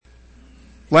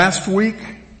Last week,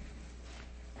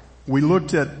 we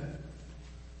looked at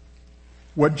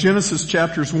what Genesis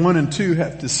chapters 1 and 2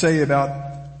 have to say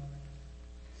about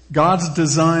God's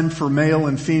design for male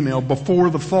and female before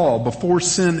the fall, before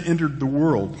sin entered the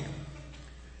world.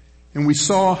 And we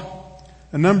saw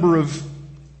a number of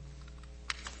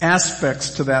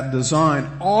aspects to that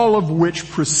design, all of which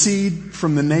proceed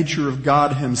from the nature of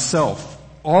God Himself.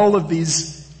 All of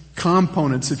these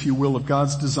components, if you will, of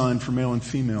God's design for male and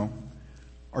female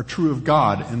are true of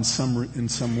God in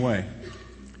some way.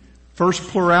 First,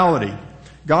 plurality.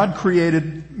 God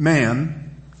created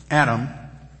man, Adam,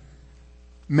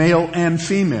 male and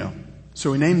female.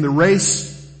 So He named the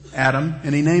race Adam,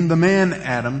 and He named the man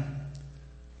Adam.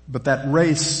 But that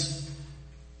race,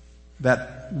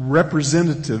 that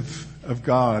representative of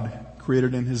God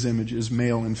created in His image, is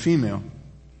male and female.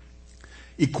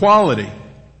 Equality.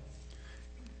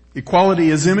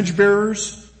 Equality as image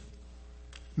bearers.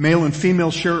 Male and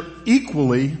female share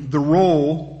equally the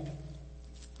role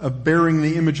of bearing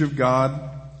the image of God.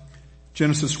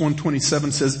 Genesis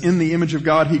 1:27 says, "In the image of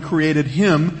God He created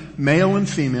him, male and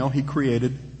female, He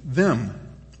created them."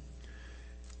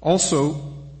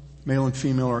 Also, male and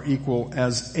female are equal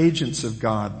as agents of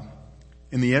God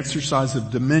in the exercise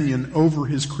of dominion over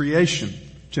His creation.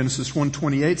 Genesis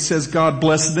 1:28 says, "God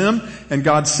blessed them, and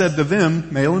God said to them,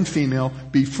 male and female,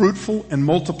 be fruitful and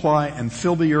multiply and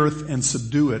fill the earth and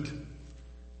subdue it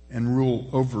and rule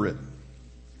over it."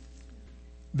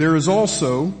 There is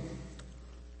also,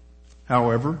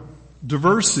 however,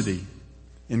 diversity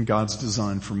in God's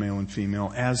design for male and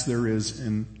female, as there is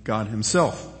in God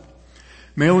Himself.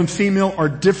 Male and female are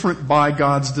different by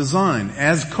God's design.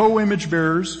 As co-image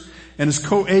bearers and as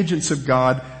co-agents of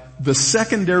God, the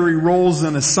secondary roles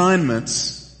and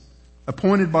assignments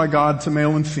appointed by God to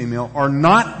male and female are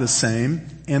not the same,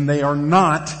 and they are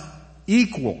not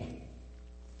equal.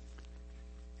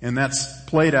 And that's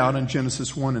played out in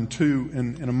Genesis 1 and 2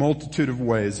 in a multitude of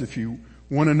ways. If you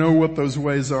want to know what those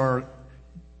ways are,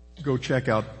 go check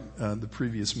out the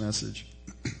previous message.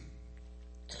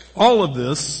 All of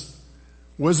this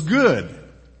was good.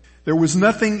 There was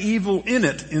nothing evil in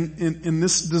it, in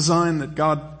this design that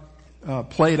God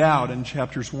played out in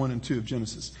chapters 1 and 2 of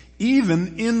Genesis.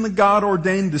 Even in the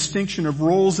God-ordained distinction of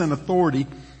roles and authority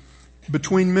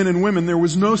between men and women, there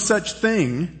was no such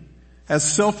thing as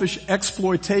selfish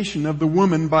exploitation of the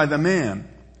woman by the man.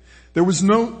 There was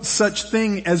no such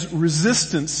thing as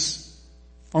resistance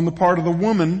on the part of the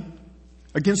woman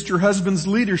against her husband's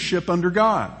leadership under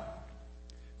God.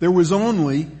 There was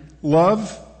only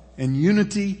love and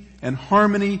unity and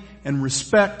harmony and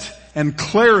respect and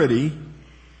clarity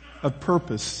of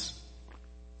purpose,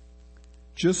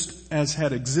 just as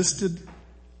had existed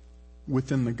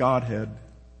within the Godhead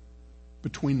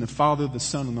between the Father, the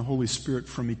Son, and the Holy Spirit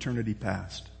from eternity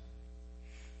past.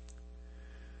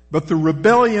 But the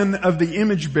rebellion of the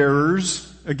image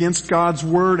bearers against God's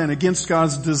word and against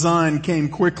God's design came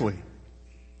quickly.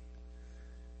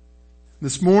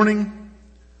 This morning,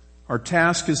 our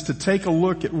task is to take a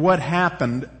look at what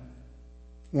happened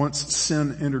once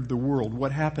sin entered the world.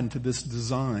 What happened to this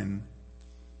design,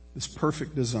 this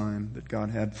perfect design that God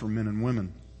had for men and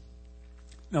women?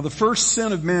 Now, the first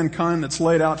sin of mankind that's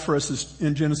laid out for us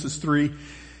in Genesis 3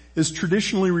 is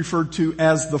traditionally referred to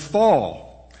as the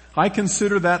fall. I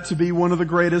consider that to be one of the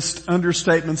greatest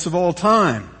understatements of all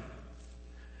time,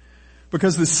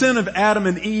 because the sin of Adam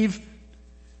and Eve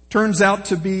turns out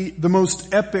to be the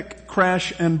most epic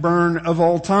crash and burn of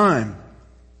all time.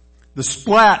 The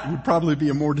splat would probably be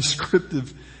a more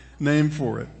descriptive name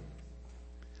for it.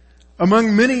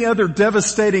 Among many other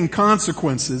devastating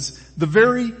consequences, the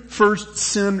very first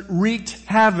sin wreaked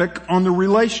havoc on the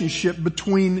relationship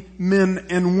between men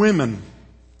and women,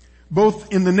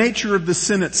 both in the nature of the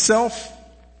sin itself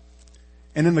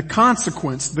and in the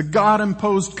consequence, the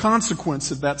God-imposed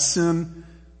consequence of that sin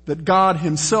that God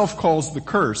Himself calls the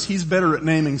curse. He's better at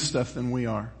naming stuff than we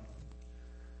are.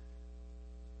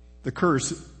 The curse,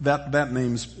 that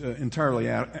name's entirely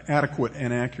adequate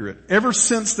and accurate. Ever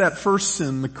since that first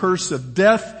sin, the curse of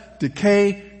death,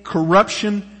 decay,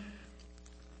 corruption,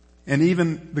 and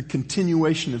even the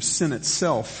continuation of sin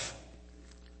itself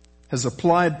has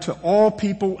applied to all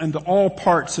people and to all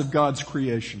parts of God's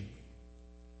creation.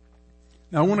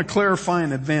 Now, I want to clarify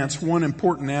in advance one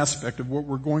important aspect of what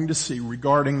we're going to see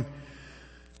regarding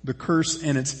the curse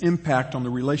and its impact on the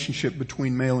relationship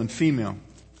between male and female.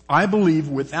 I believe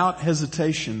without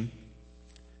hesitation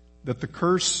that the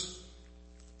curse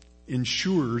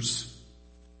ensures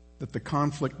that the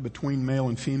conflict between male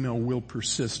and female will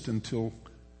persist until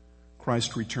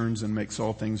Christ returns and makes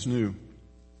all things new.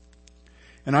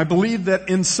 And I believe that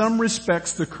in some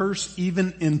respects the curse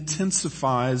even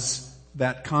intensifies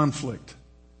that conflict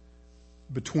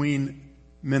between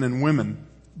men and women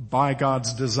by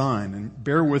God's design. And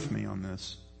bear with me on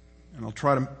this, and I'll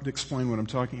try to explain what I'm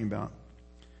talking about.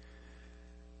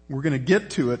 We're going to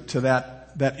get to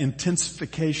that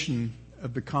intensification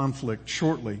of the conflict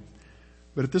shortly.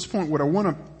 But at this point, what I want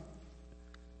to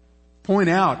point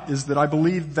out is that I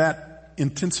believe that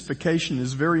intensification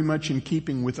is very much in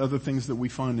keeping with other things that we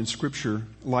find in Scripture,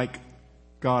 like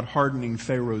God hardening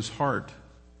Pharaoh's heart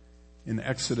in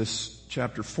Exodus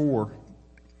chapter 4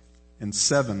 and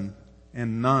 7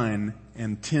 and 9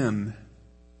 and 10.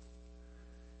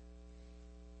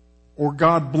 Or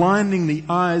God blinding the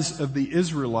eyes of the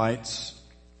Israelites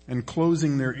and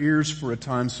closing their ears for a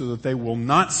time so that they will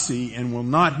not see and will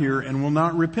not hear and will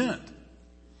not repent.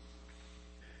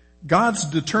 God's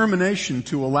determination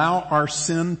to allow our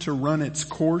sin to run its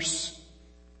course,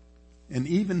 and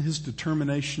even His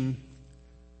determination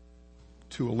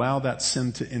to allow that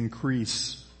sin to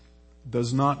increase,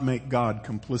 does not make God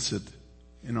complicit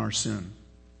in our sin,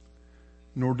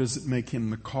 nor does it make Him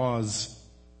the cause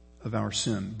of our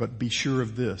sin. But be sure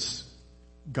of this: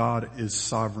 God is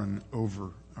sovereign over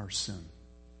our sin,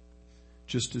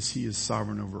 just as He is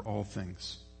sovereign over all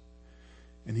things.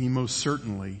 And He most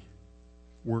certainly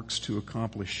works to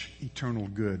accomplish eternal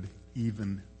good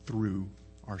even through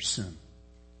our sin.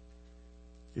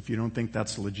 If you don't think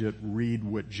that's legit, read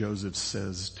what Joseph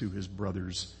says to his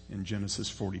brothers in Genesis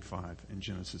 45 and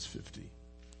Genesis 50.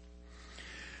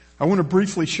 I want to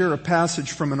briefly share a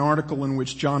passage from an article in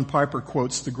which John Piper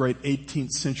quotes the great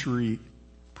 18th century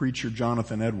preacher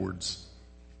Jonathan Edwards.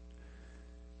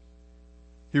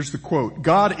 Here's the quote: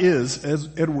 "God is, as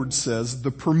Edwards says,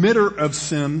 the permitter of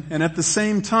sin, and at the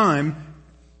same time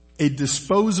a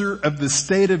disposer of the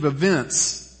state of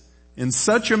events in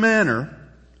such a manner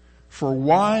for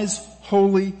wise,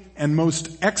 holy, and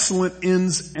most excellent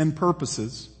ends and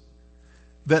purposes,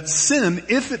 that sin,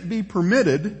 if it be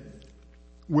permitted,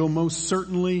 will most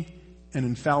certainly and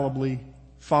infallibly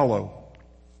follow."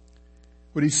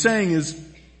 What he's saying is,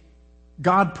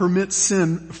 God permits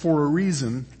sin for a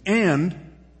reason, and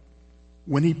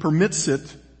when He permits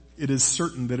it, it is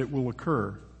certain that it will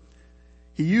occur.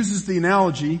 He uses the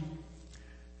analogy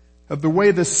of the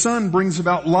way the sun brings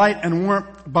about light and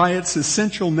warmth by its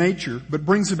essential nature, but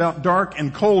brings about dark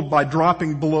and cold by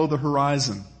dropping below the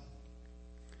horizon.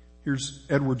 Here's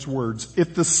Edwards' words: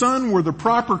 "If the sun were the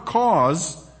proper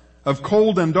cause of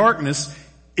cold and darkness,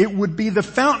 it would be the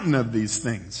fountain of these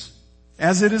things,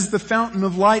 as it is the fountain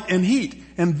of light and heat.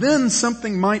 And then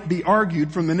something might be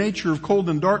argued from the nature of cold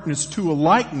and darkness to a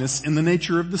likeness in the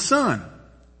nature of the sun."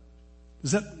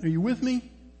 Are you with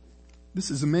me? This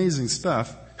is amazing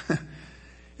stuff.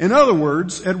 In other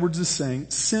words, Edwards is saying,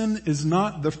 sin is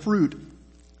not the fruit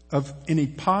of any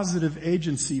positive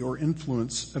agency or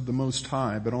influence of the Most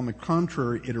High, but on the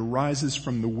contrary, it arises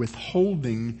from the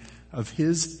withholding of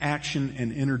His action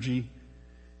and energy,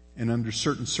 and under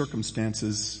certain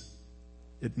circumstances,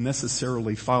 it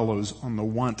necessarily follows on the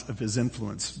want of His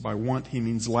influence. By want, he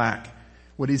means lack.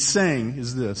 What he's saying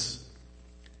is this.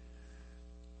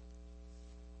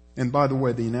 And by the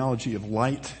way, the analogy of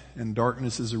light and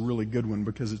darkness is a really good one,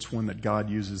 because it's one that God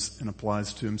uses and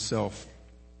applies to Himself.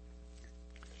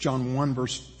 1 John 1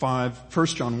 verse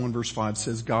 5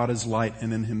 says, "God is light,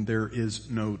 and in Him there is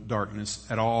no darkness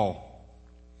at all."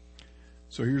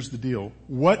 So here's the deal.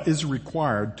 What is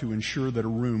required to ensure that a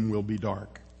room will be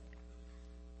dark?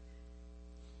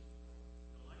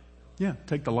 Yeah,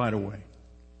 take the light away.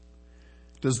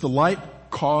 Does the light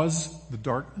cause the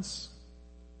darkness?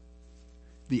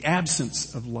 The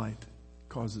absence of light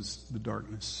causes the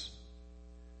darkness.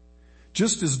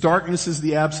 Just as darkness is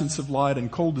the absence of light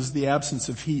and cold is the absence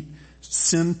of heat,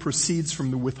 sin proceeds from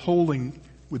the withholding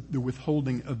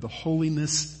of the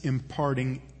holiness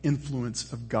imparting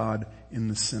influence of God in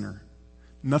the sinner.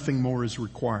 Nothing more is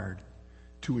required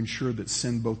to ensure that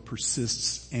sin both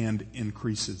persists and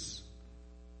increases.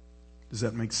 Does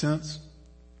that make sense?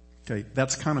 Okay,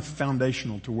 that's kind of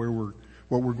foundational to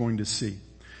what we're going to see.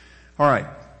 All right.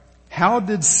 How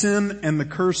did sin and the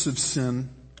curse of sin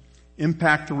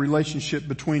impact the relationship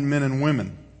between men and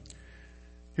women?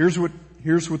 Here's what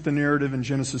the narrative in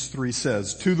Genesis 3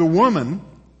 says. "To the woman,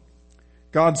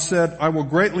 God said, 'I will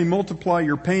greatly multiply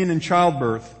your pain in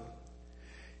childbirth.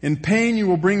 In pain you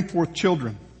will bring forth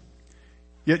children.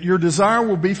 Yet your desire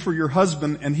will be for your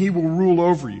husband, and he will rule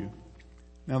over you.'"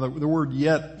 Now the word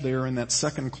 "yet" there in that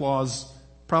second clause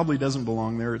probably doesn't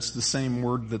belong there. It's the same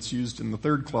word that's used in the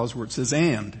third clause where it says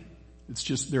 "and." It's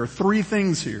just, there are three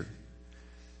things here.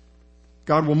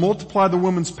 God will multiply the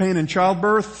woman's pain in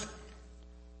childbirth.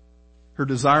 Her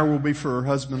desire will be for her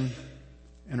husband,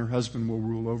 and her husband will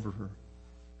rule over her.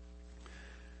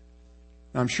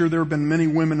 Now, I'm sure there have been many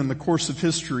women in the course of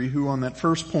history who on that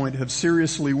first point have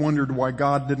seriously wondered why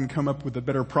God didn't come up with a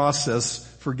better process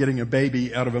for getting a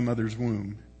baby out of a mother's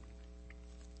womb.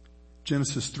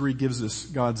 Genesis 3 gives us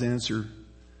God's answer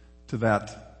to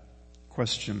that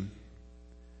question.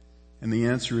 And the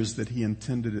answer is that He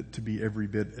intended it to be every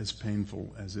bit as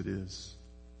painful as it is.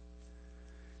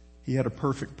 He had a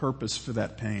perfect purpose for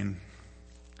that pain.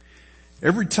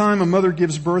 Every time a mother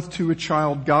gives birth to a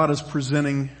child, God is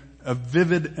presenting a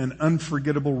vivid and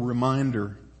unforgettable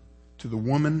reminder to the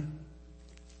woman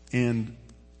and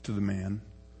to the man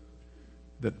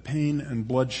that pain and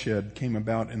bloodshed came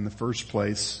about in the first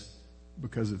place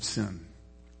because of sin.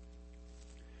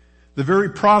 The very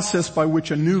process by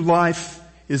which a new life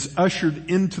is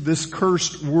ushered into this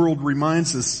cursed world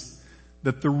reminds us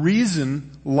that the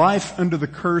reason life under the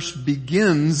curse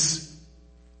begins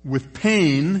with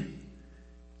pain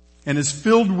and is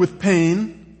filled with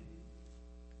pain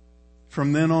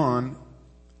from then on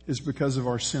is because of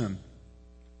our sin.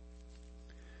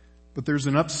 But there's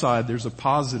an upside, there's a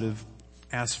positive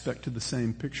aspect to the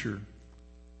same picture.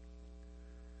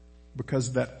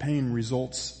 Because that pain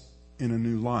results in a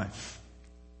new life.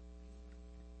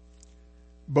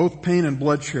 Both pain and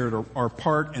bloodshed are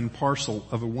part and parcel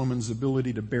of a woman's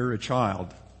ability to bear a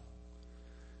child.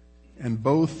 And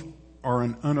both are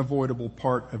an unavoidable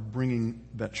part of bringing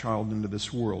that child into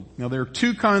this world. Now there are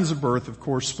two kinds of birth, of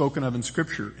course, spoken of in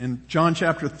Scripture. In John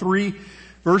chapter 3,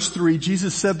 verse 3,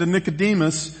 Jesus said to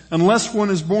Nicodemus, unless one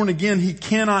is born again, he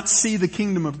cannot see the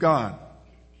kingdom of God.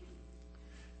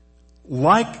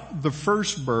 Like the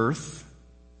first birth,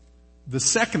 the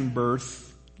second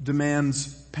birth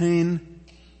demands pain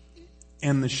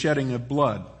and the shedding of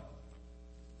blood.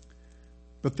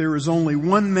 But there is only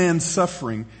one man's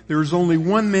suffering. There is only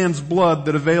one man's blood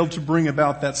that availed to bring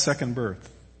about that second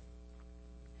birth.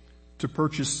 To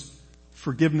purchase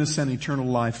forgiveness and eternal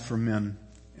life for men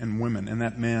and women. And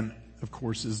that man, of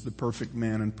course, is the perfect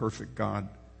man and perfect God,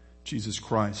 Jesus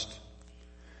Christ.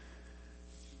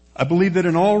 I believe that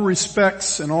in all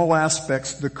respects and all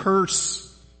aspects, the curse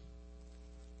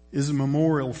is a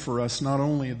memorial for us not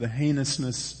only of the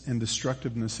heinousness and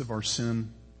destructiveness of our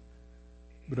sin,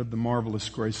 but of the marvelous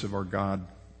grace of our God.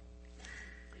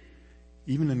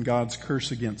 Even in God's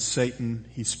curse against Satan,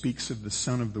 He speaks of the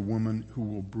son of the woman who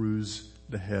will bruise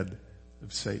the head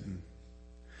of Satan.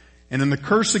 And in the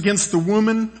curse against the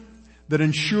woman that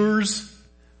ensures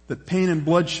that pain and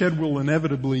bloodshed will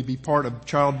inevitably be part of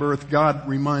childbirth, God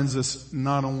reminds us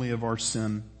not only of our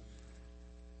sin,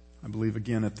 I believe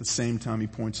again at the same time He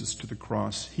points us to the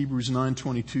cross. Hebrews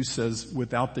 9:22 says,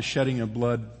 without the shedding of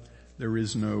blood, there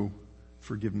is no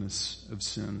forgiveness of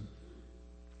sin.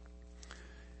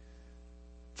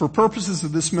 For purposes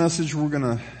of this message, we're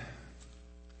going to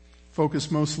focus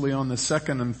mostly on the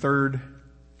second and third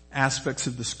aspects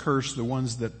of this curse, the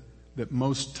ones that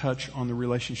most touch on the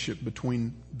relationship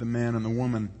between the man and the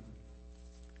woman.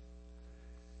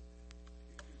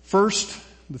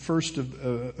 The first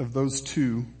of those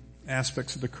two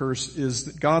aspects of the curse is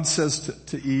that God says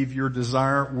to Eve, your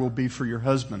desire will be for your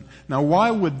husband. Now,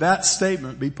 why would that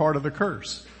statement be part of the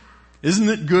curse? Isn't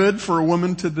it good for a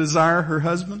woman to desire her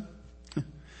husband?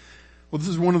 Well, this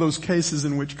is one of those cases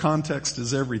in which context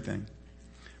is everything.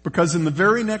 Because in the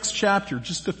very next chapter,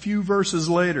 just a few verses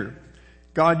later,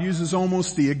 God uses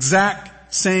almost the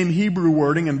exact same Hebrew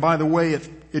wording, and by the way,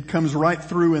 it comes right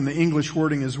through in the English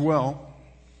wording as well.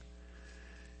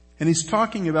 And He's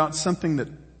talking about something that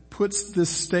puts this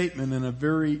statement in a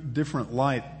very different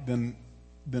light than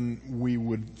we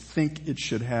would think it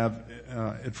should have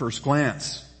at first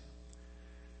glance.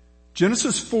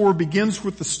 Genesis 4 begins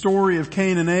with the story of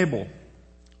Cain and Abel,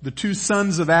 the two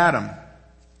sons of Adam.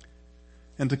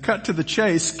 And to cut to the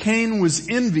chase, Cain was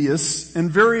envious and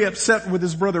very upset with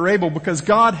his brother Abel because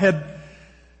God had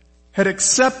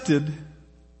accepted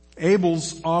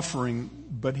Abel's offering,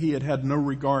 but he had no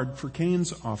regard for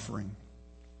Cain's offering.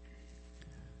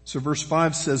 So verse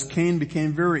 5 says, Cain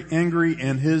became very angry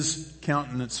and his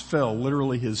countenance fell.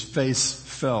 Literally, his face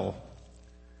fell.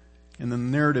 And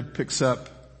then the narrative picks up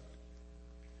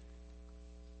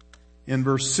in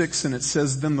verse 6, and it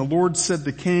says, then the Lord said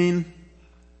to Cain,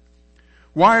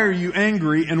 why are you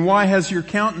angry, and why has your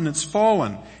countenance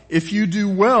fallen? If you do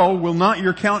well, will not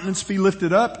your countenance be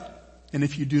lifted up? And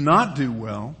if you do not do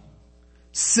well,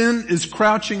 sin is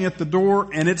crouching at the door,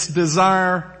 and its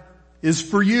desire is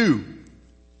for you,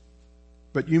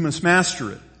 but you must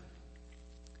master it.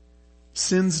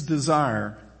 Sin's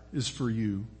desire is for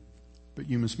you, but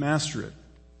you must master it.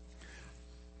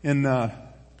 And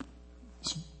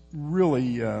it's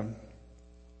really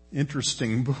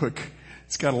interesting book.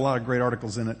 It's got a lot of great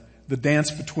articles in it. The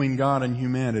Dance Between God and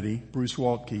Humanity, Bruce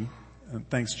Waltke.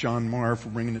 Thanks John Marr for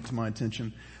bringing it to my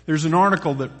attention. There's an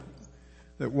article that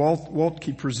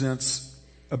Waltke presents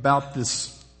about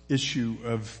this issue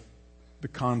of the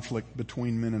conflict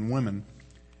between men and women.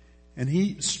 And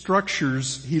he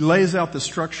lays out the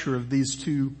structure of these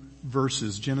two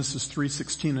verses, Genesis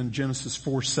 3:16 and Genesis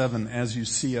 4:7, as you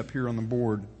see up here on the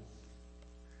board.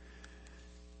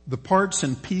 The parts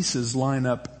and pieces line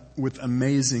up with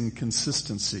amazing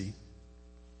consistency.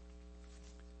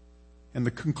 And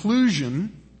the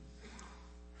conclusion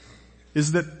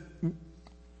is that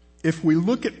if we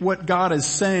look at what God is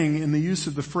saying in the use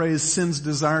of the phrase, sin's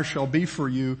desire shall be for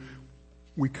you,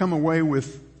 we come away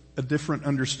with a different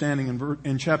understanding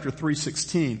in chapter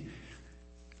 3:16.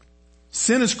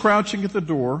 Sin is crouching at the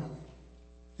door,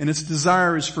 and its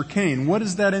desire is for Cain. What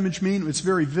does that image mean? It's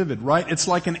very vivid, right? It's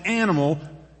like an animal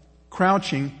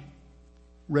crouching,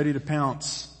 ready to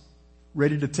pounce,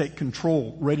 ready to take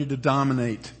control, ready to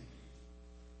dominate,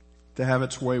 to have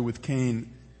its way with Cain.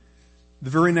 The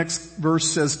very next verse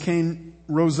says Cain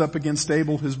rose up against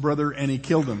Abel, his brother, and he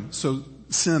killed him. So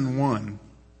sin won.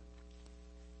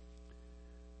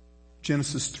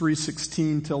 Genesis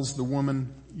 3:16 tells the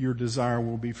woman, your desire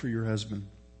will be for your husband.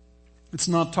 It's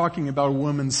not talking about a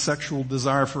woman's sexual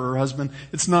desire for her husband.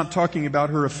 It's not talking about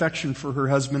her affection for her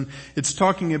husband. It's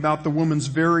talking about the woman's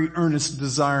very earnest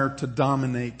desire to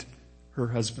dominate her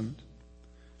husband,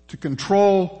 to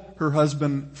control her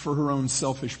husband for her own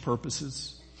selfish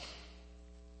purposes.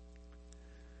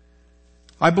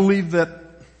 I believe that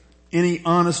any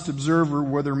honest observer,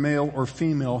 whether male or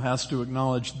female, has to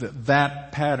acknowledge that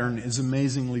that pattern is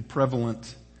amazingly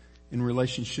prevalent in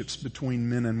relationships between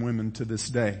men and women to this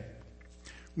day.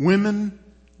 Women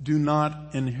do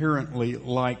not inherently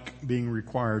like being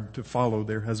required to follow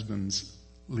their husband's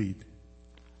lead.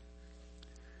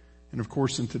 And of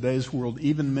course, in today's world,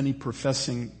 even many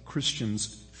professing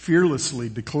Christians fearlessly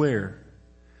declare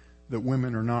that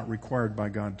women are not required by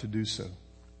God to do so.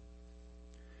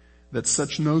 That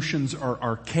such notions are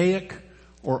archaic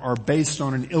or are based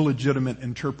on an illegitimate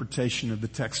interpretation of the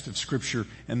text of Scripture,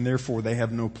 and therefore they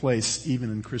have no place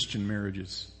even in Christian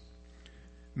marriages.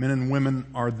 Men and women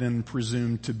are then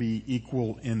presumed to be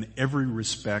equal in every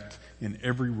respect, in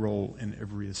every role, in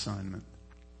every assignment.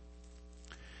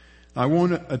 I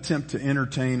won't attempt to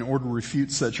entertain or to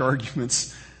refute such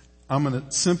arguments. I'm going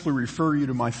to simply refer you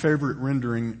to my favorite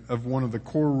rendering of one of the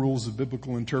core rules of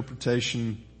biblical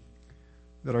interpretation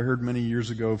that I heard many years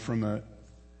ago from a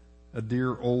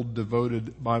dear old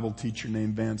devoted Bible teacher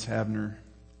named Vance Havner.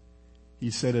 He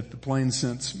said, if the plain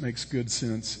sense makes good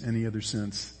sense, any other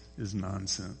sense is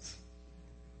nonsense.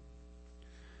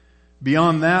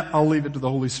 Beyond that, I'll leave it to the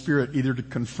Holy Spirit either to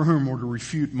confirm or to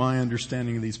refute my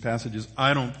understanding of these passages.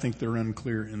 I don't think they're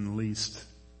unclear in the least.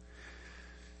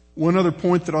 One other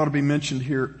point that ought to be mentioned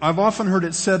here. I've often heard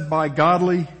it said by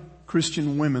godly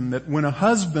Christian women that when a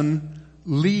husband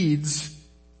leads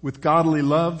with godly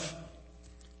love,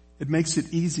 it makes it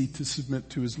easy to submit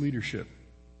to his leadership.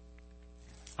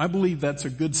 I believe that's a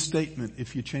good statement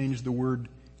if you change the word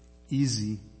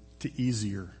easy to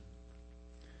easier.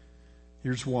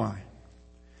 Here's why.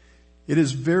 It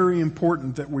is very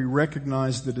important that we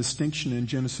recognize the distinction in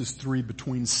Genesis 3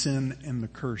 between sin and the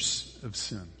curse of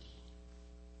sin.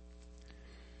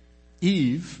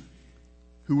 Eve,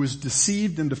 who was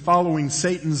deceived into following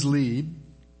Satan's lead,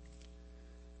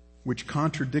 which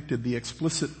contradicted the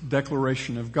explicit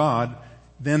declaration of God,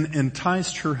 then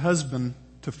enticed her husband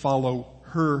to follow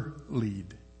her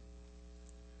lead.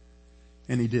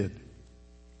 And he did.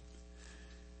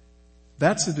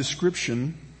 That's a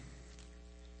description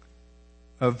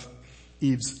of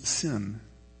Eve's sin,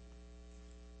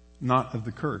 not of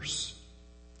the curse.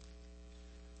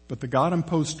 But the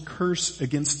God-imposed curse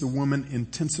against the woman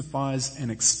intensifies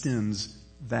and extends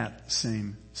that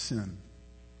same sin.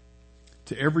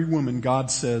 To every woman, God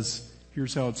says,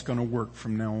 here's how it's going to work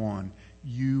from now on.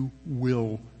 You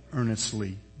will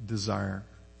earnestly desire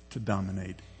to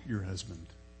dominate your husband.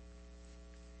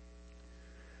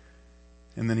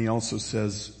 And then he also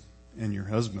says, and your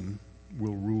husband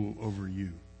will rule over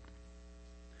you.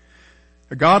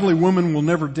 A godly woman will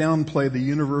never downplay the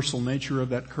universal nature of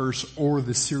that curse or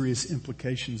the serious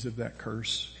implications of that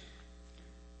curse.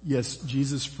 Yes,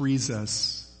 Jesus frees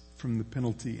us from the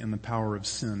penalty and the power of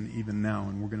sin even now,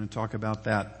 and we're going to talk about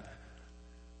that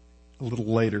a little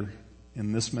later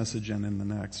in this message and in the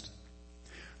next.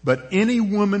 But any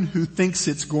woman who thinks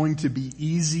it's going to be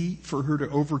easy for her to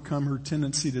overcome her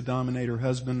tendency to dominate her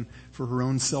husband for her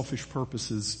own selfish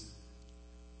purposes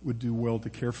would do well to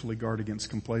carefully guard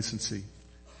against complacency.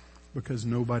 because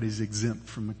nobody's exempt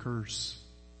from the curse.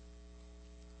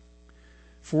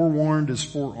 Forewarned is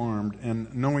forearmed,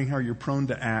 and knowing how you're prone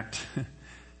to act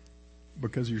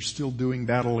because you're still doing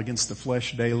battle against the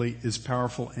flesh daily is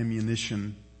powerful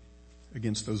ammunition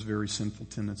against those very sinful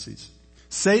tendencies.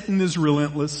 Satan is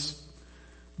relentless.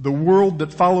 The world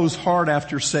that follows hard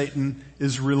after Satan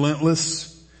is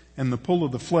relentless, and the pull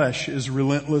of the flesh is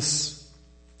relentless,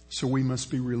 so we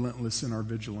must be relentless in our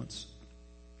vigilance.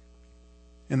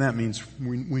 And that means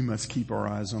we must keep our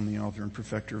eyes on the author and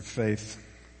perfecter of faith.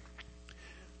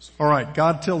 All right,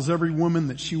 God tells every woman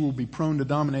that she will be prone to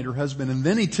dominate her husband, and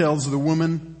then He tells the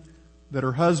woman that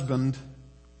her husband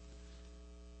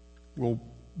will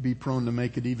be prone to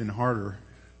make it even harder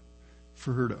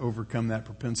for her to overcome that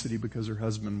propensity because her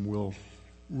husband will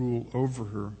rule over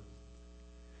her.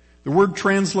 The word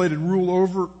translated rule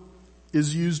over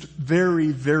is used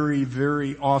very, very,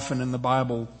 very often in the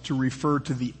Bible to refer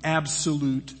to the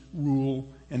absolute rule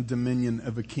and dominion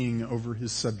of a king over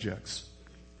his subjects.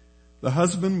 The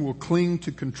husband will cling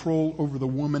to control over the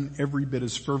woman every bit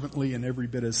as fervently and every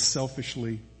bit as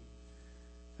selfishly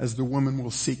as the woman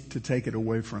will seek to take it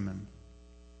away from him.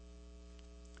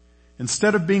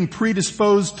 Instead of being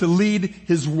predisposed to lead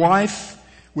his wife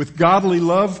with godly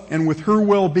love and with her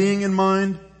well-being in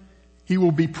mind, he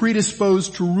will be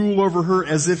predisposed to rule over her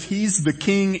as if he's the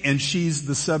king and she's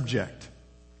the subject.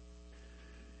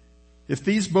 If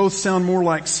these both sound more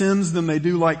like sins than they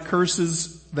do like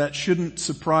curses, that shouldn't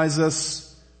surprise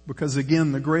us, because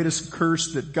again, the greatest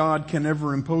curse that God can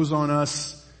ever impose on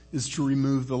us is to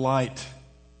remove the light,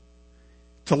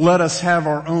 to let us have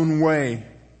our own way.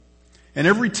 And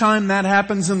every time that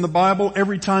happens in the Bible,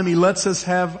 every time He lets us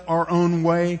have our own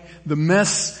way, the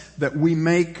mess that we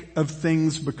make of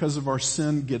things because of our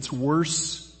sin gets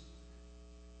worse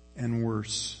and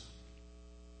worse.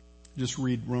 Just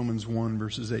read Romans 1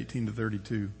 verses 18 to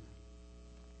 32.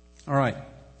 All right.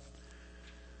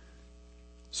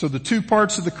 So the two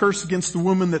parts of the curse against the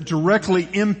woman that directly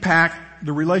impact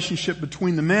the relationship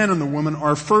between the man and the woman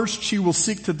are, first, she will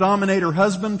seek to dominate her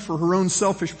husband for her own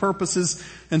selfish purposes,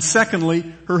 and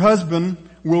secondly, her husband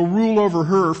will rule over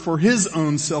her for his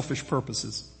own selfish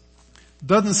purposes.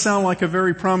 Doesn't sound like a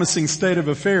very promising state of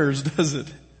affairs, does it?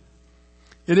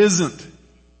 It isn't.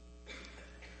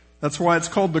 That's why it's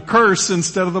called the curse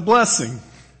instead of the blessing.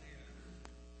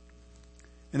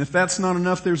 And if that's not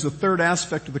enough, there's a third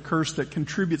aspect of the curse that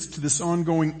contributes to this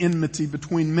ongoing enmity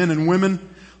between men and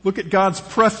women. Look at God's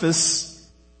preface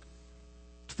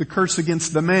to the curse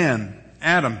against the man,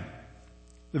 Adam.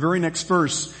 The very next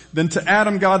verse. Then to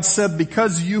Adam God said,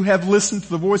 because you have listened to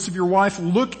the voice of your wife,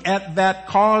 look at that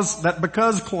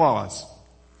because clause.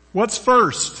 What's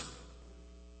first?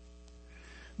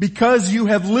 Because you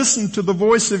have listened to the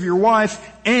voice of your wife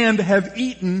and have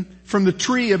eaten from the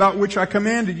tree about which I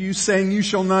commanded you, saying you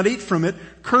shall not eat from it.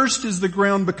 Cursed is the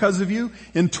ground because of you.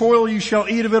 In toil you shall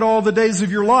eat of it all the days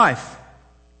of your life.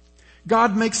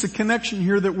 God makes a connection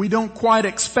here that we don't quite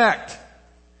expect.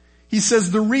 He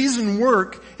says the reason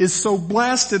work is so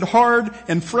blasted hard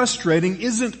and frustrating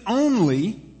isn't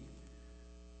only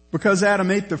because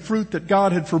Adam ate the fruit that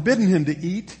God had forbidden him to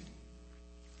eat.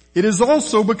 It is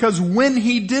also because when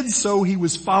he did so, he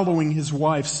was following his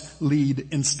wife's lead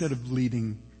instead of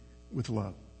leading with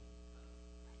love.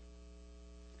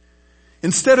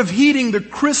 Instead of heeding the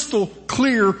crystal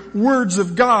clear words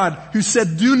of God who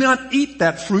said, do not eat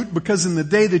that fruit because in the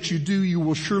day that you do, you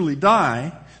will surely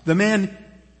die, the man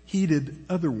heeded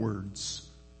other words.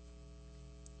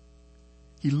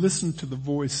 He listened to the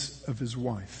voice of his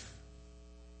wife.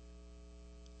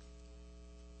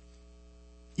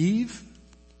 Eve,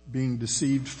 being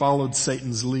deceived, followed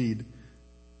Satan's lead.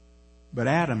 But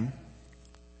Adam,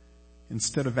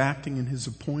 instead of acting in his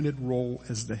appointed role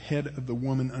as the head of the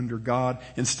woman under God,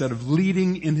 instead of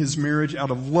leading in his marriage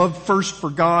out of love first for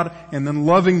God and then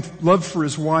love for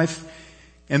his wife,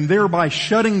 and thereby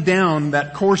shutting down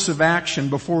that course of action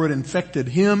before it infected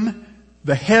him,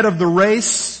 the head of the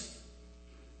race,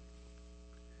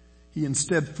 he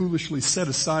instead foolishly set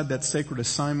aside that sacred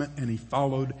assignment and he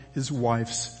followed his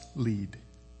wife's lead.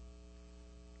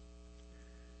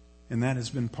 And that has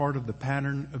been part of the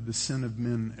pattern of the sin of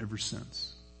men ever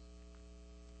since.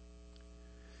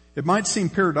 It might seem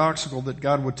paradoxical that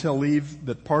God would tell Eve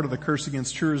that part of the curse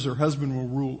against her is her husband will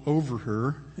rule over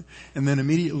her, and then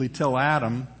immediately tell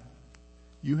Adam,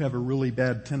 you have a really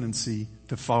bad tendency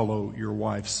to follow your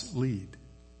wife's lead.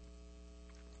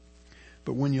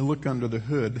 But when you look under the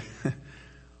hood,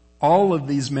 all of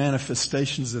these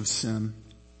manifestations of sin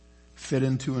fit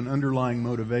into an underlying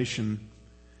motivation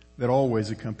that always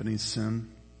accompanies sin.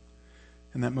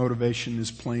 And that motivation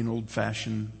is plain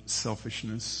old-fashioned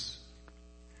selfishness.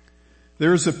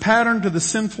 There is a pattern to the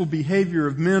sinful behavior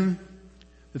of men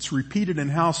that's repeated in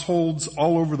households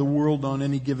all over the world on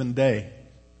any given day.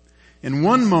 In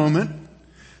one moment,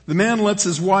 the man lets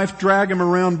his wife drag him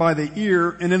around by the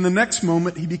ear, and in the next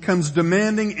moment he becomes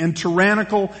demanding and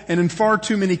tyrannical, and in far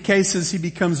too many cases he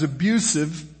becomes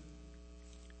abusive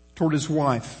toward his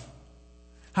wife.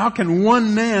 How can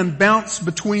one man bounce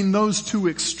between those two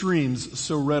extremes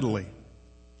so readily?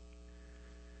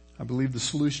 I believe the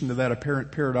solution to that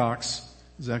apparent paradox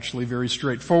is actually very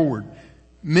straightforward.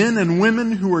 Men and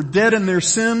women who are dead in their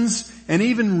sins, and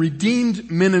even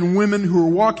redeemed men and women who are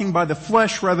walking by the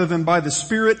flesh rather than by the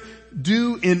Spirit,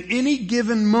 do in any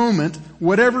given moment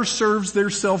whatever serves their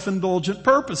self-indulgent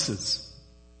purposes.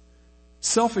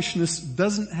 Selfishness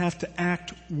doesn't have to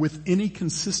act with any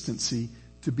consistency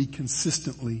to be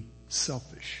consistently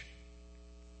selfish.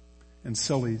 And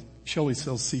Shelley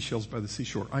sells seashells by the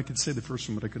seashore. I could say the first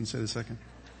one, but I couldn't say the second.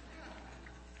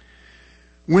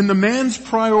 When the man's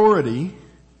priority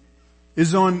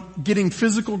is on getting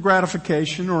physical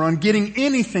gratification or on getting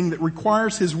anything that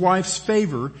requires his wife's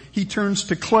favor, he turns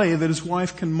to clay that his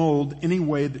wife can mold any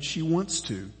way that she wants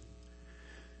to.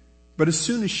 But as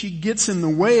soon as she gets in the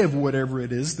way of whatever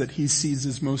it is that he sees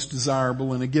as most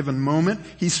desirable in a given moment,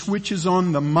 he switches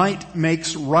on the might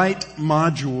makes right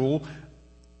module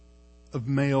of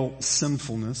male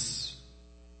sinfulness,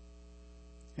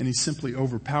 and he simply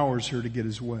overpowers her to get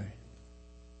his way.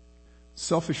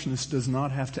 Selfishness does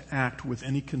not have to act with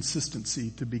any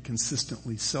consistency to be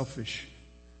consistently selfish.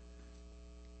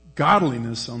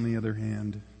 Godliness, on the other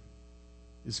hand,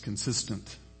 is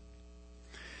consistent.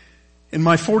 In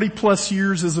my 40 plus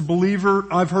years as a believer,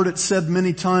 I've heard it said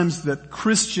many times that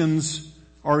Christians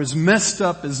are as messed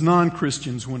up as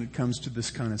non-Christians when it comes to this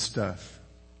kind of stuff.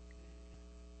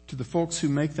 To the folks who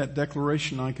make that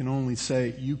declaration, I can only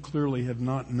say, you clearly have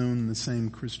not known the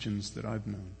same Christians that I've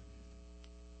known.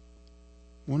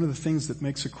 One of the things that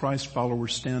makes a Christ follower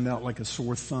stand out like a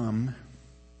sore thumb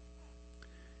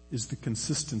is the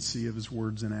consistency of his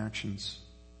words and actions.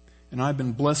 And I've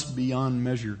been blessed beyond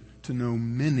measure to know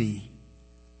many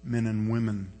men and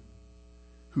women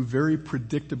who very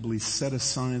predictably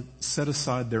set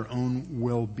aside their own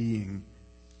well-being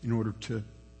in order to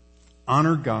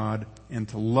honor God and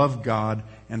to love God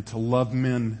and to love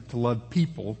men, to love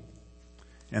people,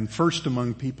 and first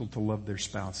among people to love their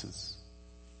spouses.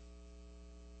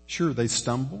 Sure, they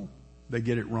stumble. They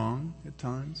get it wrong at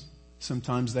times.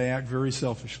 Sometimes they act very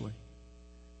selfishly.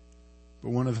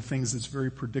 But one of the things that's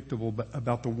very predictable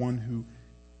about the one who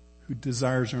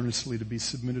desires earnestly to be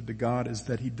submitted to God is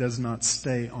that he does not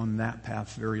stay on that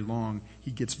path very long.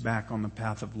 He gets back on the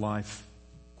path of life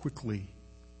quickly.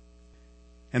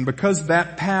 And because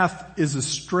that path is a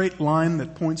straight line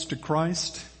that points to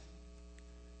Christ,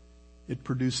 it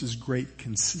produces great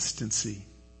consistency.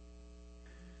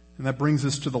 And that brings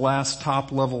us to the last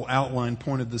top-level outline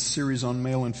point of this series on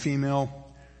male and female.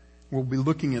 We'll be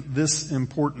looking at this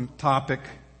important topic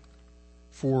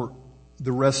for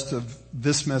the rest of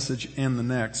this message and the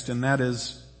next, and that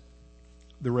is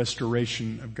the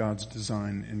restoration of God's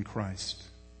design in Christ.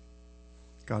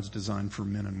 God's design for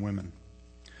men and women.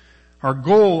 Our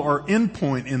goal, our end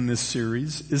point in this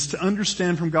series is to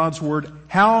understand from God's Word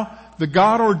how the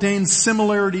God-ordained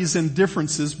similarities and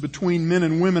differences between men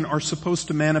and women are supposed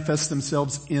to manifest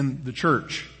themselves in the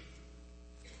church.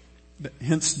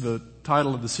 Hence the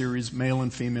title of the series, Male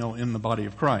and Female in the Body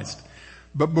of Christ.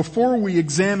 But before we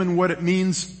examine what it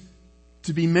means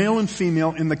to be male and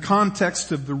female in the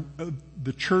context of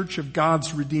the church of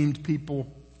God's redeemed people,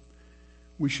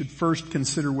 we should first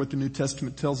consider what the New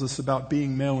Testament tells us about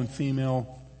being male and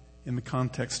female in the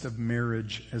context of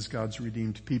marriage as God's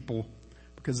redeemed people,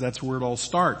 because that's where it all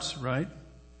starts, right?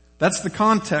 That's the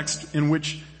context in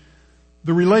which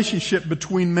the relationship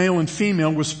between male and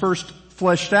female was first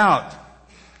fleshed out.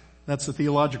 That's a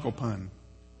theological pun.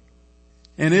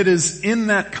 And it is in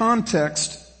that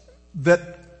context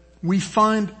that we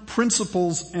find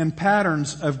principles and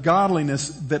patterns of godliness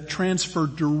that transfer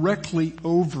directly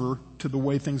over to the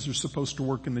way things are supposed to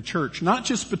work in the church. Not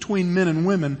just between men and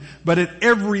women, but at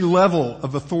every level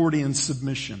of authority and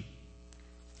submission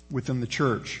within the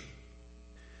church.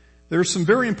 There are some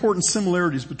very important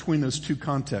similarities between those two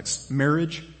contexts,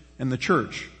 marriage and the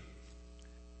church.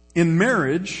 In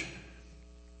marriage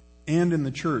and in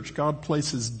the church, God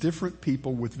places different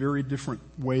people with very different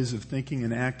ways of thinking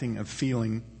and acting, of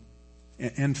feeling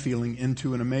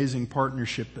into an amazing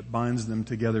partnership that binds them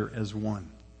together as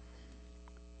one.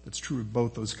 That's true of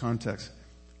both those contexts.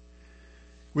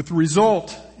 With the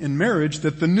result in marriage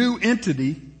that the new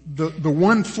entity the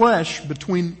one flesh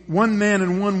between one man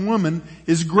and one woman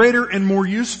is greater and more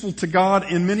useful to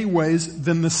God in many ways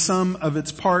than the sum of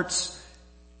its parts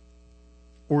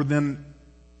or than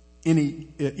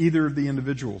either of the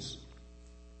individuals.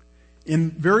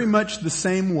 In very much the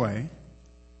same way,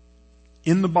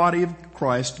 in the body of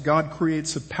Christ, God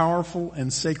creates a powerful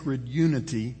and sacred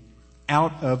unity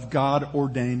out of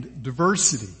God-ordained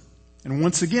diversity. And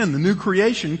once again, the new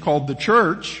creation called the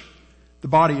church, the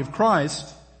body of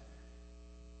Christ,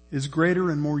 is greater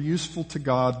and more useful to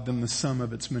God than the sum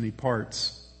of its many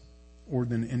parts or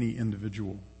than any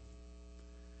individual.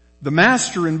 The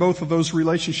master in both of those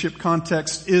relationship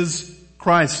contexts is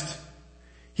Christ.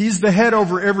 He's the head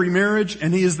over every marriage,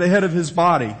 and He is the head of His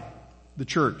body, the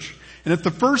church. And at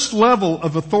the first level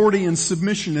of authority and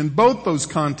submission in both those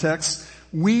contexts,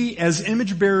 we as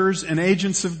image bearers and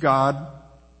agents of God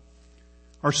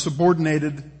are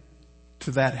subordinated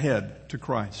to that head, to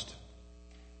Christ.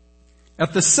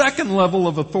 At the second level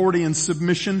of authority and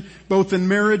submission, both in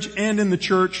marriage and in the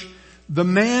church, the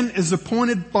man is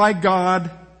appointed by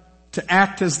God to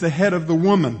act as the head of the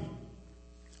woman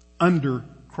under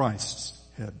Christ's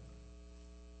head.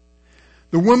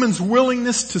 The woman's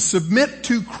willingness to submit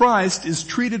to Christ is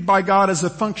treated by God as a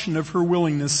function of her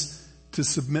willingness to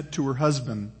submit to her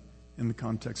husband in the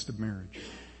context of marriage.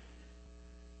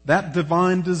 That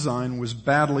divine design was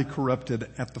badly corrupted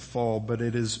at the fall, but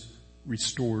it is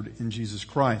restored in Jesus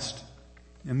Christ.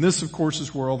 And this, of course,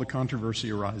 is where all the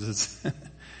controversy arises.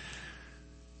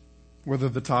 Whether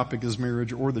the topic is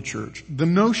marriage or the church. The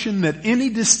notion that any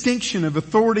distinction of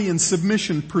authority and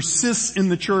submission persists in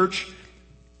the church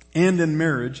and in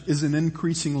marriage is an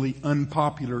increasingly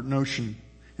unpopular notion.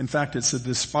 In fact, it's a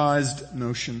despised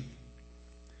notion.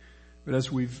 But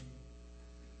as we've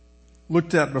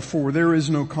looked at before, there is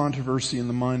no controversy in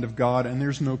the mind of God, and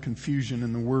there's no confusion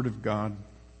in the Word of God.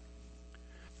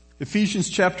 Ephesians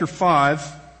chapter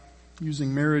 5,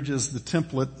 using marriage as the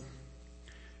template.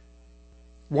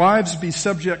 Wives, be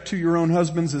subject to your own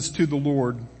husbands as to the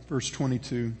Lord. Verse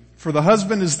 22. For the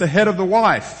husband is the head of the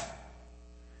wife,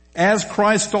 as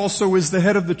Christ also is the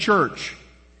head of the church,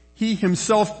 He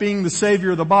Himself being the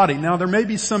Savior of the body. Now there may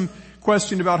be some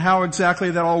question about how exactly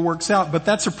that all works out, but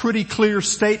that's a pretty clear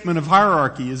statement of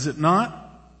hierarchy, is it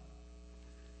not?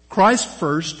 Christ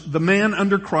first, the man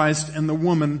under Christ, and the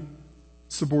woman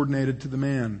subordinated to the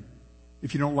man.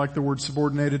 If you don't like the word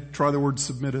subordinated, try the word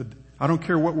submitted. I don't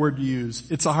care what word you use.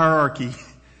 It's a hierarchy.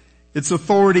 It's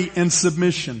authority and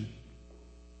submission.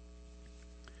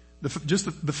 The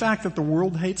fact that the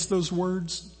world hates those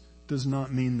words does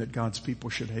not mean that God's people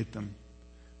should hate them.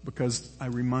 Because I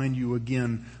remind you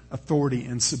again, authority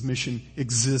and submission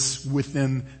exists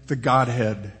within the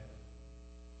Godhead.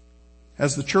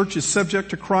 As the church is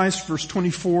subject to Christ, verse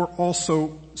 24,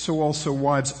 so also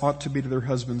wives ought to be to their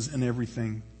husbands in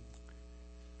everything.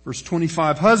 Verse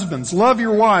 25, husbands, love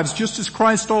your wives just as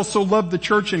Christ also loved the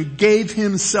church and gave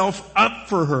Himself up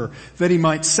for her, that He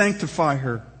might sanctify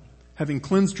her, having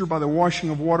cleansed her by the washing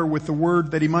of water with the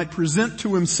word, that He might present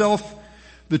to Himself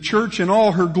the church in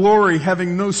all her glory,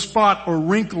 having no spot or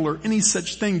wrinkle or any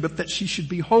such thing, but that she should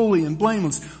be holy and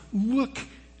blameless. Look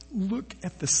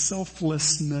at the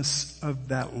selflessness of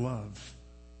that love.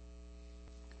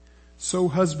 So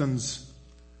husbands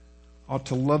ought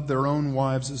to love their own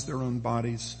wives as their own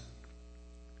bodies.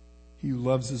 He who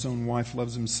loves his own wife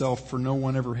loves himself, for no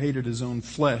one ever hated his own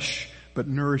flesh, but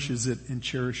nourishes it and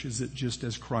cherishes it just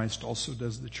as Christ also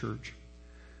does the church.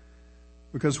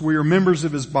 Because we are members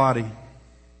of His body.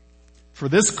 For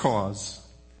this cause,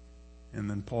 and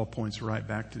then Paul points right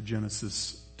back to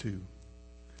Genesis 2.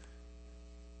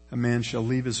 A man shall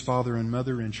leave his father and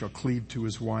mother and shall cleave to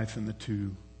his wife, and the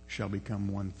two shall become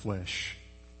one flesh.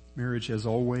 Marriage has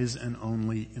always and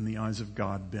only in the eyes of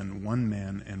God been one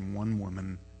man and one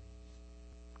woman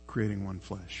creating one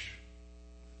flesh.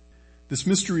 This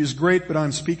mystery is great, but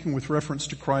I'm speaking with reference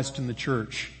to Christ and the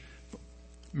church.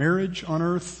 Marriage on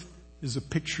earth is a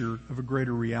picture of a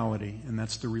greater reality, and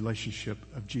that's the relationship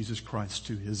of Jesus Christ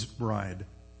to His bride,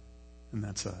 and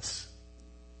that's us.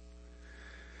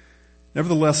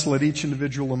 Nevertheless, let each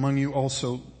individual among you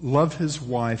also love his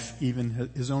wife, even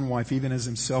his own wife, even as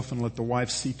himself, and let the wife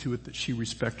see to it that she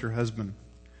respect her husband.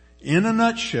 In a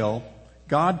nutshell,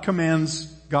 God's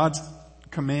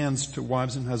commands to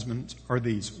wives and husbands are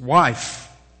these.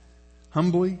 Wife,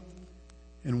 humbly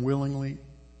and willingly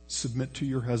submit to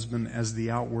your husband as the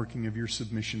outworking of your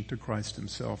submission to Christ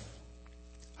Himself.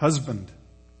 Husband,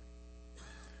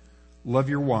 love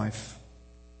your wife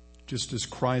just as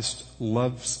Christ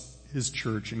loves His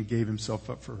church and gave Himself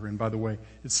up for her. And by the way,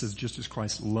 it says just as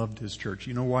Christ loved His church.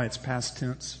 You know why it's past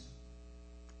tense?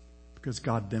 Because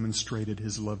God demonstrated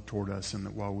His love toward us, and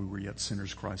that while we were yet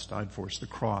sinners, Christ died for us. The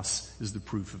cross is the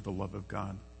proof of the love of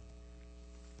God.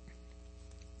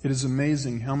 It is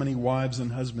amazing how many wives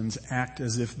and husbands act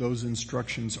as if those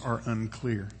instructions are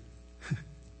unclear.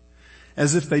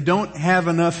 As if they don't have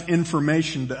enough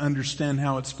information to understand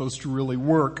how it's supposed to really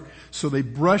work. So they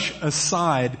brush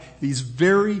aside these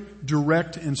very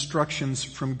direct instructions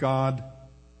from God,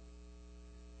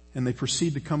 and they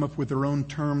proceed to come up with their own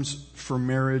terms for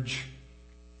marriage.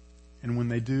 And when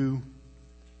they do,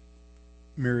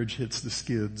 marriage hits the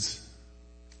skids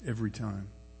every time.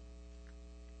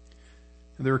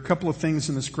 And there are a couple of things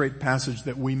in this great passage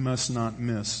that we must not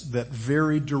miss that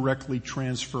very directly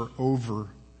transfer over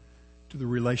to the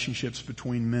relationships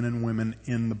between men and women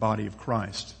in the body of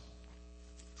Christ.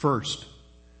 First,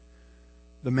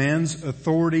 the man's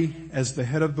authority as the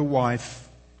head of the wife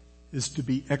is to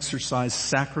be exercised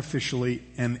sacrificially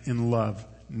and in love,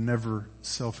 never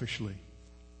selfishly.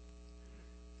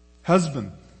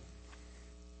 Husband,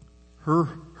 her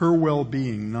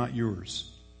well-being, not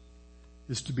yours,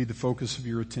 is to be the focus of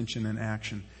your attention and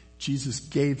action. Jesus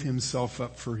gave Himself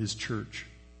up for His church,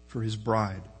 for His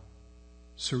bride.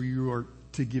 So you are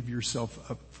to give yourself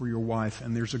up for your wife,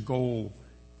 and there's a goal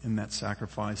in that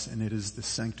sacrifice, and it is the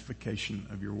sanctification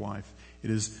of your wife. It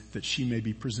is that she may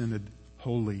be presented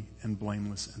holy and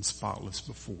blameless and spotless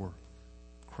before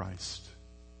Christ.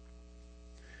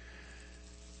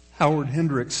 Howard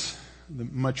Hendricks, the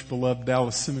much beloved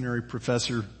Dallas Seminary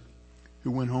professor who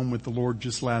went home with the Lord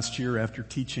just last year after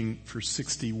teaching for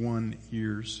 61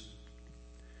 years,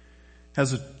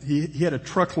 he had a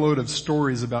truckload of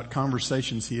stories about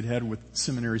conversations he had had with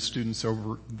seminary students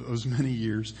over those many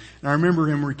years. And I remember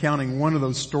him recounting one of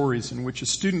those stories in which a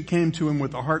student came to him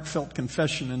with a heartfelt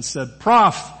confession and said,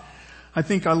 "Prof, I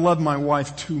think I love my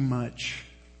wife too much."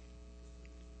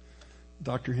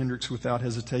 Dr. Hendricks, without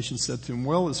hesitation, said to him,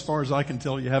 "Well, as far as I can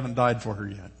tell, you haven't died for her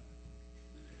yet."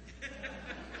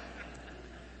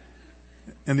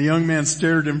 And the young man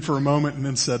stared at him for a moment and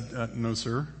then said, "No,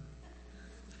 sir."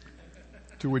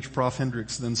 To which Prof.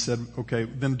 Hendricks then said, "Okay,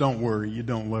 then don't worry, you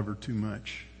don't love her too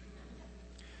much."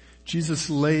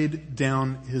 Jesus laid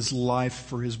down His life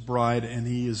for His bride, and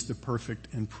He is the perfect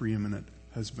and preeminent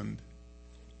husband.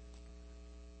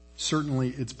 Certainly,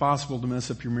 it's possible to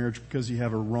mess up your marriage because you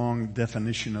have a wrong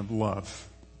definition of love.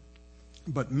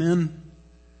 But men,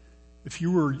 if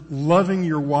you were loving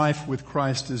your wife with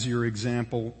Christ as your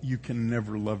example, you can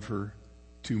never love her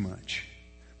too much.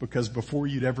 Because before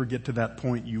you'd ever get to that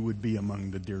point, you would be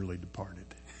among the dearly departed.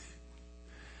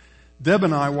 Deb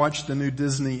and I watched the new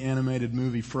Disney animated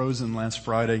movie Frozen last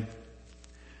Friday.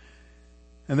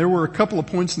 And there were a couple of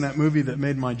points in that movie that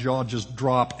made my jaw just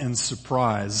drop in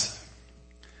surprise.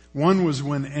 One was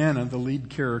when Anna, the lead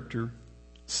character,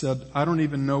 said, "I don't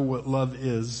even know what love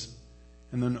is."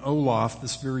 And then Olaf,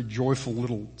 this very joyful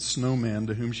little snowman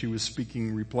to whom she was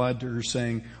speaking, replied to her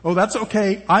saying, "Oh, that's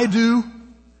okay, I do.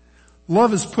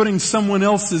 Love is putting someone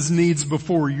else's needs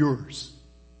before yours."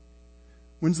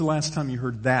 When's the last time you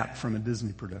heard that from a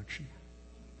Disney production?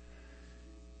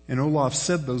 And Olaf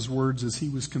said those words as he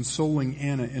was consoling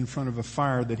Anna in front of a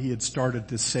fire that he had started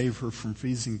to save her from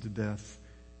freezing to death.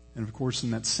 And of course,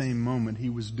 in that same moment, he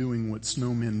was doing what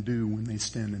snowmen do when they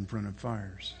stand in front of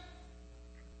fires.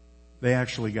 They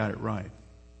actually got it right.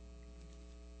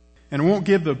 And I won't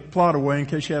give the plot away in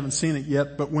case you haven't seen it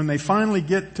yet, but when they finally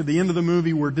get to the end of the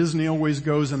movie where Disney always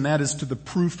goes, and that is to the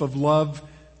proof of love,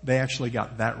 they actually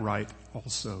got that right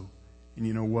also. And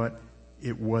you know what?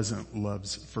 It wasn't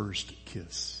love's first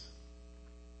kiss.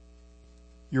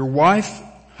 Your wife,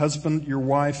 husband, your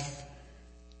wife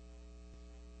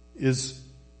is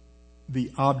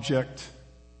the object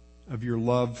of your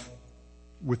love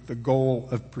with the goal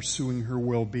of pursuing her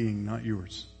well-being, not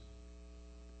yours.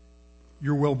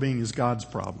 Your well-being is God's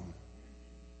problem.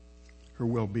 Her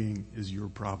well-being is your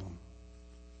problem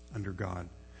under God.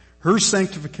 Her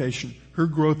sanctification, her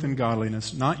growth in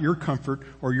godliness, not your comfort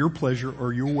or your pleasure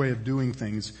or your way of doing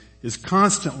things, is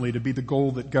constantly to be the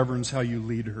goal that governs how you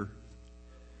lead her.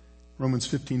 Romans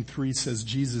 15:3 says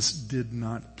Jesus did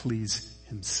not please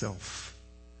Himself,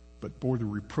 but bore the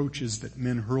reproaches that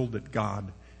men hurled at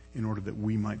God in order that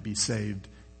we might be saved.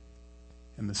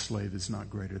 And the slave is not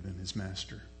greater than his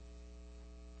master.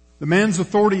 The man's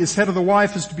authority as head of the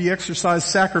wife is to be exercised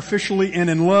sacrificially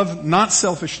and in love, not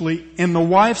selfishly. And the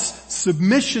wife's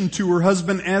submission to her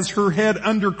husband as her head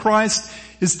under Christ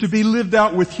is to be lived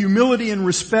out with humility and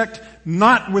respect,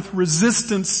 not with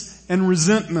resistance and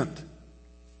resentment.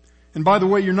 And by the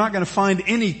way, you're not going to find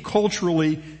any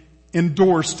culturally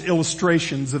endorsed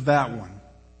illustrations of that one.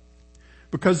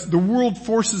 Because the world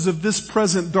forces of this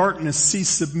present darkness see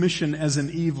submission as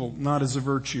an evil, not as a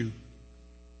virtue.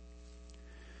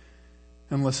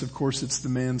 Unless, of course, it's the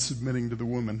man submitting to the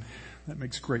woman. That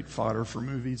makes great fodder for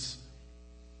movies.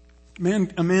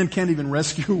 A man can't even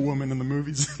rescue a woman in the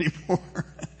movies anymore.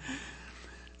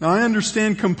 Now, I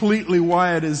understand completely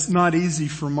why it is not easy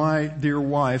for my dear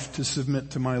wife to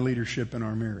submit to my leadership in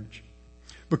our marriage.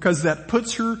 Because that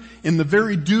puts her in the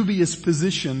very dubious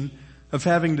position of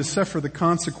having to suffer the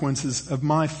consequences of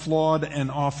my flawed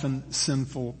and often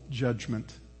sinful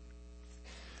judgment.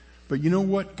 But you know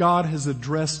what? God has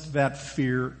addressed that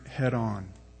fear head on.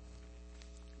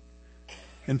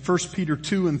 In 1 Peter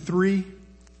 2 and 3,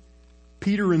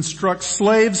 Peter instructs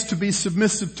slaves to be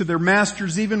submissive to their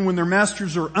masters even when their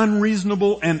masters are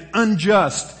unreasonable and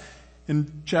unjust.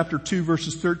 In chapter 2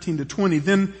 verses 13 to 20.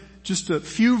 Then just a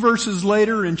few verses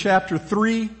later in chapter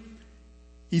 3,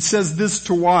 he says this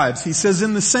to wives. He says,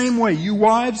 in the same way, you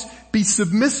wives, be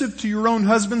submissive to your own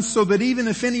husbands so that even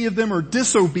if any of them are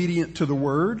disobedient to the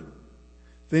word,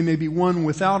 they may be won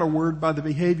without a word by the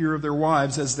behavior of their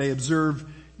wives as they observe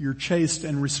your chaste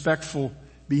and respectful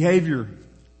behavior.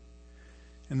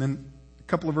 And then a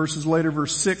couple of verses later,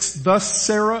 verse 6, thus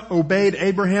Sarah obeyed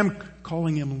Abraham,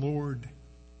 calling him Lord.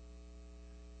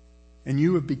 And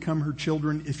you have become her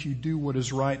children if you do what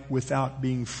is right without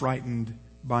being frightened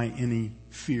by any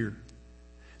fear.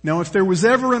 Now, if there was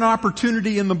ever an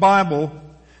opportunity in the Bible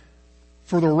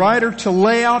for the writer to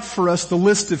lay out for us the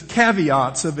list of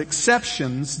caveats, of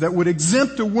exceptions that would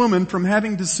exempt a woman from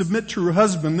having to submit to her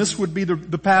husband, this would be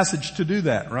the passage to do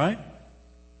that, right?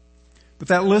 But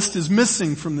that list is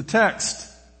missing from the text.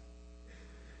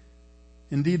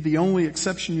 Indeed, the only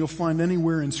exception you'll find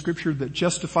anywhere in Scripture that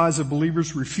justifies a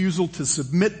believer's refusal to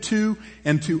submit to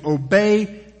and to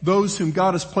obey those whom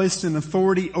God has placed in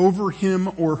authority over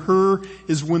him or her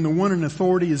is when the one in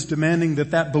authority is demanding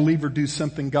that that believer do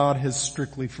something God has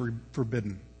strictly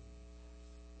forbidden.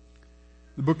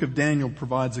 The book of Daniel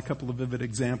provides a couple of vivid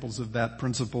examples of that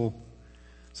principle,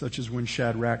 such as when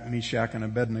Shadrach, Meshach, and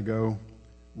Abednego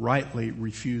rightly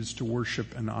refused to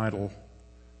worship an idol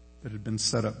that had been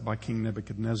set up by King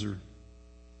Nebuchadnezzar.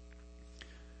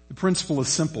 The principle is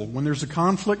simple. When there's a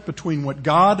conflict between what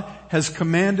God has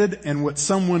commanded and what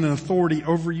someone in authority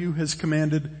over you has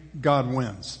commanded, God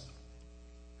wins.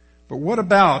 But what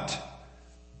about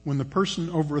when the person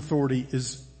over authority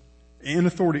is in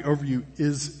authority over you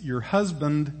is your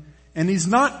husband, and he's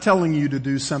not telling you to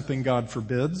do something God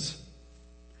forbids?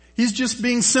 He's just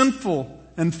being sinful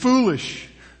and foolish,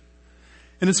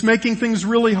 and it's making things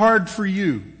really hard for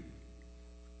you.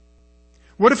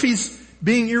 What if he's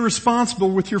being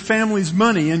irresponsible with your family's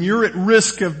money and you're at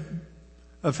risk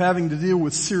of having to deal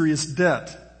with serious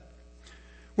debt?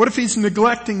 What if he's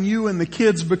neglecting you and the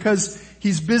kids because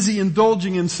he's busy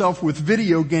indulging himself with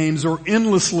video games or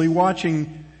endlessly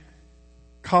watching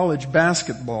college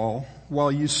basketball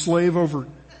while you slave over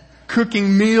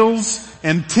cooking meals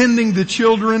and tending the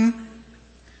children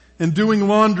and doing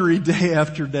laundry day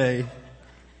after day?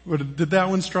 Did that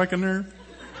one strike a nerve?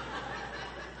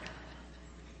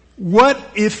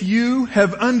 What if you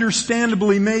have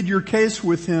understandably made your case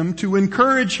with him to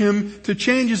encourage him to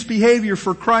change his behavior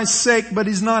for Christ's sake, but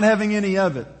he's not having any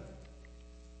of it?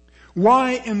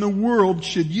 Why in the world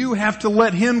should you have to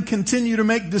let him continue to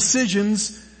make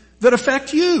decisions that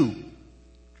affect you?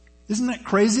 Isn't that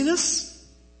craziness?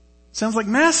 Sounds like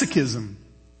masochism.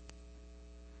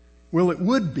 Well, it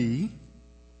would be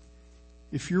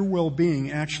if your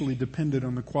well-being actually depended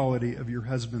on the quality of your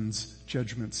husband's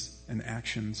judgments and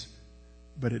actions,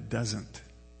 but it doesn't.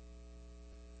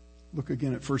 Look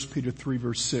again at 1 Peter 3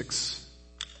 verse 6.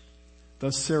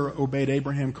 Thus Sarah obeyed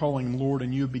Abraham, calling him Lord,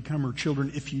 and you have become her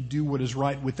children if you do what is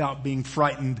right without being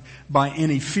frightened by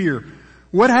any fear.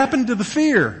 What happened to the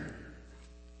fear?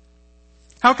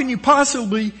 How can you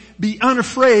possibly be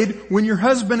unafraid when your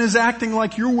husband is acting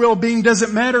like your well-being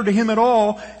doesn't matter to him at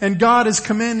all and God is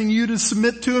commanding you to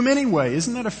submit to him anyway?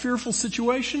 Isn't that a fearful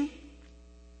situation?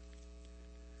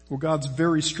 Well, God's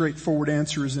very straightforward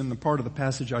answer is in the part of the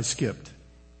passage I skipped.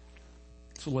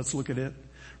 So let's look at it.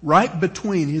 Right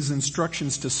between his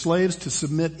instructions to slaves to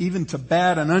submit even to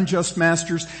bad and unjust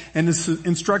masters and his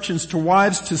instructions to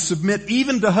wives to submit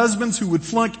even to husbands who would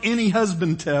flunk any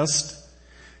husband test,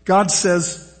 God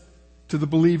says to the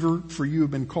believer, for you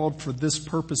have been called for this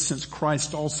purpose since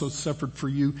Christ also suffered for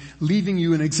you, leaving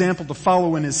you an example to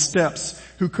follow in his steps,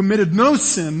 who committed no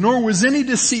sin, nor was any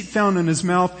deceit found in his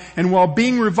mouth, and while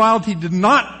being reviled, he did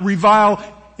not revile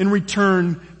in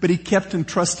return, but he kept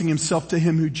entrusting himself to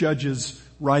him who judges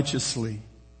righteously.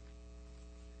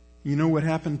 You know what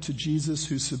happened to Jesus,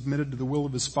 who submitted to the will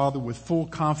of his Father with full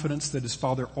confidence that his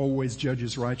Father always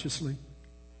judges righteously?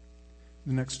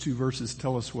 The next two verses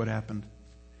tell us what happened.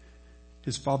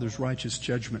 His Father's righteous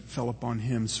judgment fell upon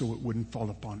him so it wouldn't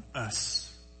fall upon us.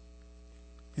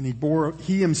 And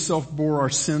he himself bore our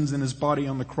sins in his body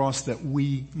on the cross that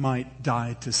we might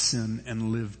die to sin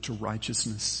and live to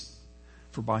righteousness.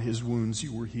 For by his wounds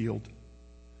you were healed.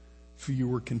 For you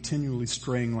were continually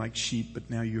straying like sheep, but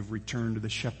now you have returned to the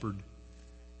shepherd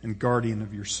and guardian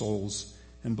of your souls.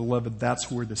 And beloved, that's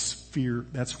where the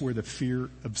fear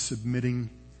of submitting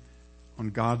on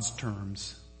God's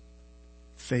terms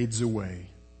fades away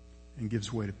and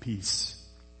gives way to peace.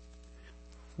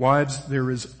 Wives,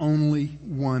 there is only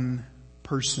one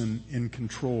person in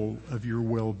control of your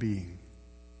well-being,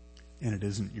 and it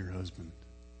isn't your husband.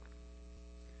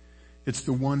 It's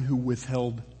the one who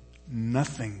withheld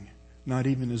nothing, not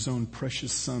even his own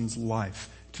precious son's life,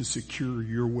 to secure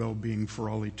your well-being for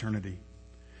all eternity.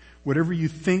 Whatever you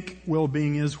think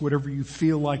well-being is, whatever you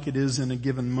feel like it is in a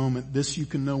given moment, this you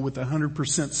can know with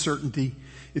 100% certainty.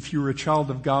 If you're a child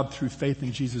of God through faith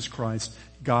in Jesus Christ,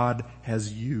 God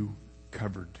has you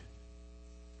covered.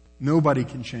 Nobody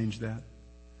can change that.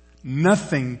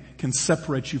 Nothing can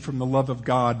separate you from the love of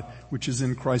God which is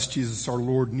in Christ Jesus our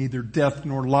Lord. Neither death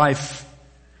nor life,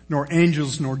 nor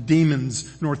angels nor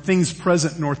demons, nor things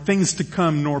present, nor things to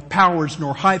come, nor powers,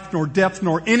 nor height, nor depth,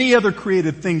 nor any other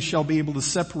created thing shall be able to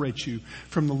separate you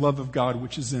from the love of God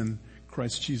which is in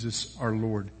Christ Jesus our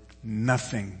Lord.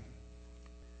 Nothing.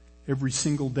 Every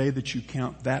single day that you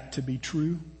count that to be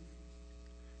true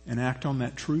and act on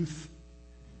that truth,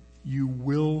 you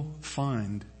will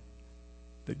find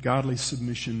that godly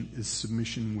submission is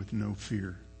submission with no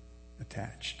fear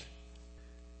attached.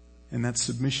 And that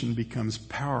submission becomes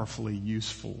powerfully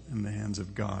useful in the hands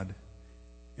of God,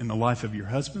 in the life of your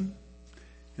husband,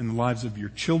 in the lives of your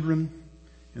children,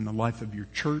 in the life of your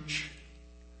church.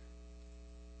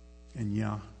 And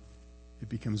it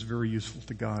becomes very useful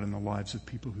to God in the lives of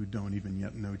people who don't even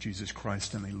yet know Jesus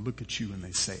Christ, and they look at you and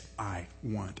they say, I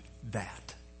want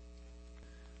that.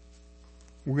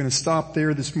 We're going to stop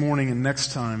there this morning, and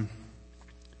next time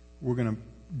we're going to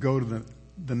go to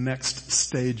the next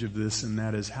stage of this, and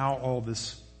that is how all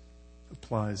this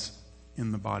applies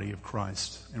in the body of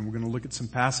Christ. And we're going to look at some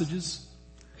passages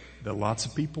that lots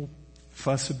of people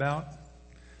fuss about.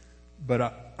 But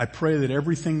I pray that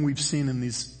everything we've seen in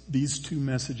these two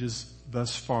messages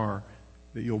thus far,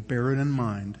 that you'll bear it in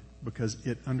mind, because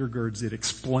it undergirds, it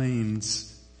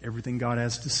explains everything God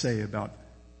has to say about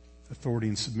authority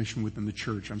and submission within the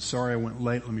church. I'm sorry I went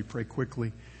late. Let me pray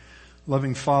quickly.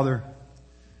 Loving Father,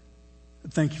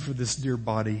 thank you for this dear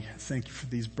body. Thank you for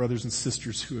these brothers and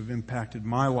sisters who have impacted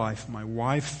my life, my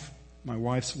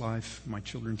wife's life, my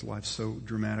children's life so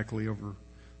dramatically over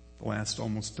the last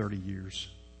almost 30 years.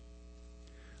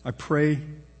 I pray,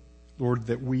 Lord,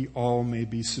 that we all may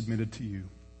be submitted to you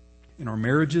in our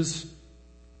marriages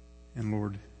and,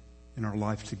 Lord, in our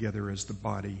life together as the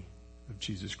body of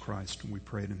Jesus Christ. And we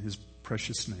pray it in his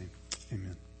precious name.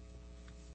 Amen.